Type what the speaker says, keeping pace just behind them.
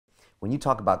when you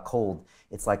talk about cold,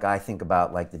 it's like I think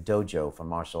about like the dojo for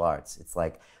martial arts. It's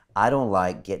like I don't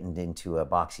like getting into a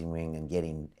boxing ring and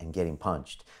getting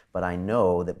punched, but I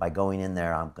know that by going in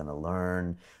there, I'm going to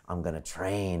learn, I'm going to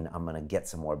train, I'm going to get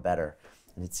some more better.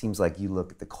 And it seems like you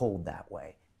look at the cold that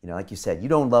way. You know, like you said, you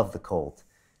don't love the cold,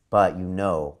 but you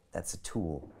know that's a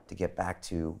tool to get back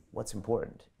to what's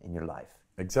important in your life.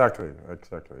 Exactly,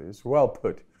 exactly. It's well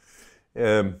put.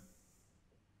 The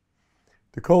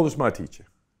cold is my teacher.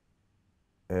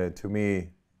 To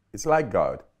me, it's like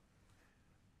God.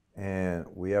 And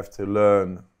we have to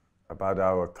learn about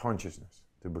our consciousness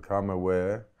to become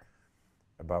aware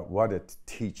about what it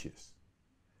teaches.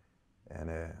 And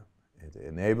it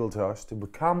enables us to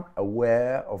become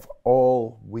aware of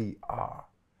all we are.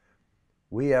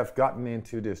 We have gotten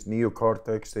into this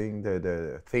neocortex thing,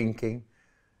 the thinking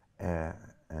and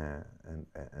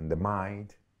the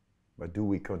mind, but do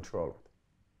we control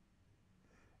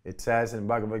it? It says in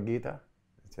Bhagavad Gita,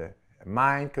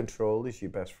 mind control is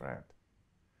your best friend.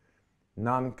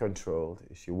 Non-controlled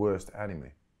is your worst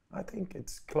enemy. I think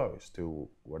it's close to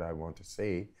what I want to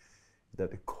say,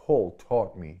 that the cold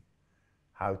taught me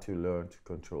how to learn to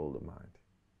control the mind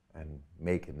and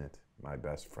making it my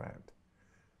best friend.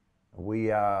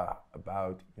 We are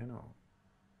about,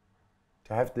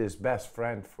 to have this best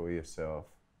friend for yourself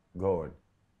going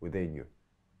within you,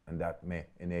 and that may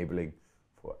enabling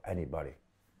for anybody.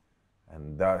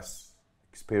 And thus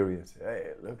experience,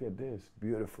 hey, look at this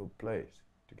beautiful place,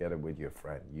 together with your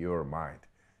friend, your mind,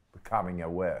 becoming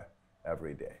aware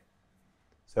every day.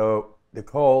 So the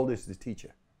cold is the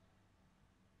teacher.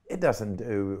 It doesn't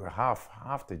do half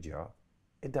the job,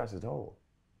 it does it all.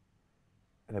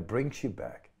 And it brings you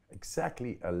back,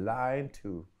 exactly aligned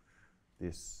to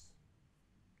this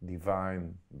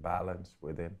divine balance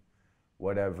within.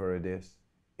 Whatever it is,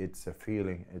 it's a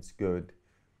feeling, it's good,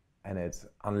 and it's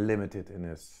unlimited in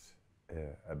its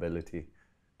ability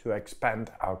to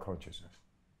expand our consciousness.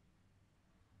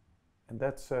 And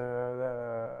that's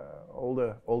all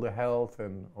the health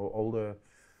and all the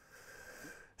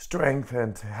strength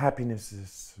and happiness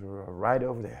is right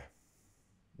over there.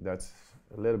 That's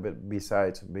a little bit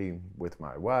besides being with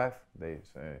my wife. They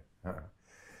say,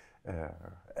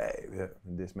 hey,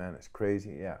 this man is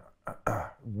crazy. Yeah,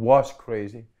 was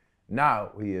crazy.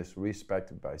 Now he is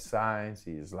respected by science.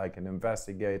 He is like an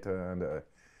investigator.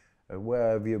 And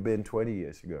where have you been 20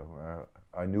 years ago?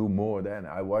 I knew more then.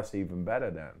 I was even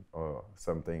better then, or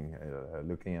something.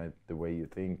 Looking at the way you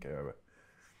think,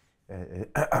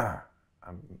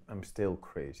 I'm still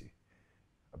crazy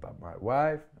about my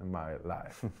wife and my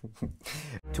life.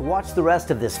 To watch the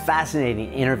rest of this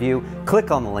fascinating interview, click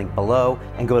on the link below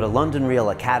and go to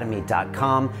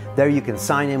londonrealacademy.com. There you can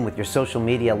sign in with your social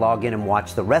media, log in and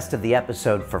watch the rest of the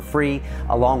episode for free,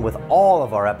 along with all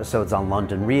of our episodes on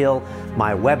London Real,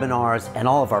 my webinars, and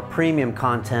all of our premium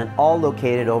content, all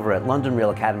located over at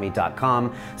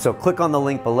londonrealacademy.com. So click on the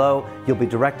link below, you'll be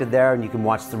directed there and you can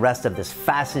watch the rest of this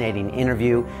fascinating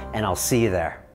interview, and I'll see you there.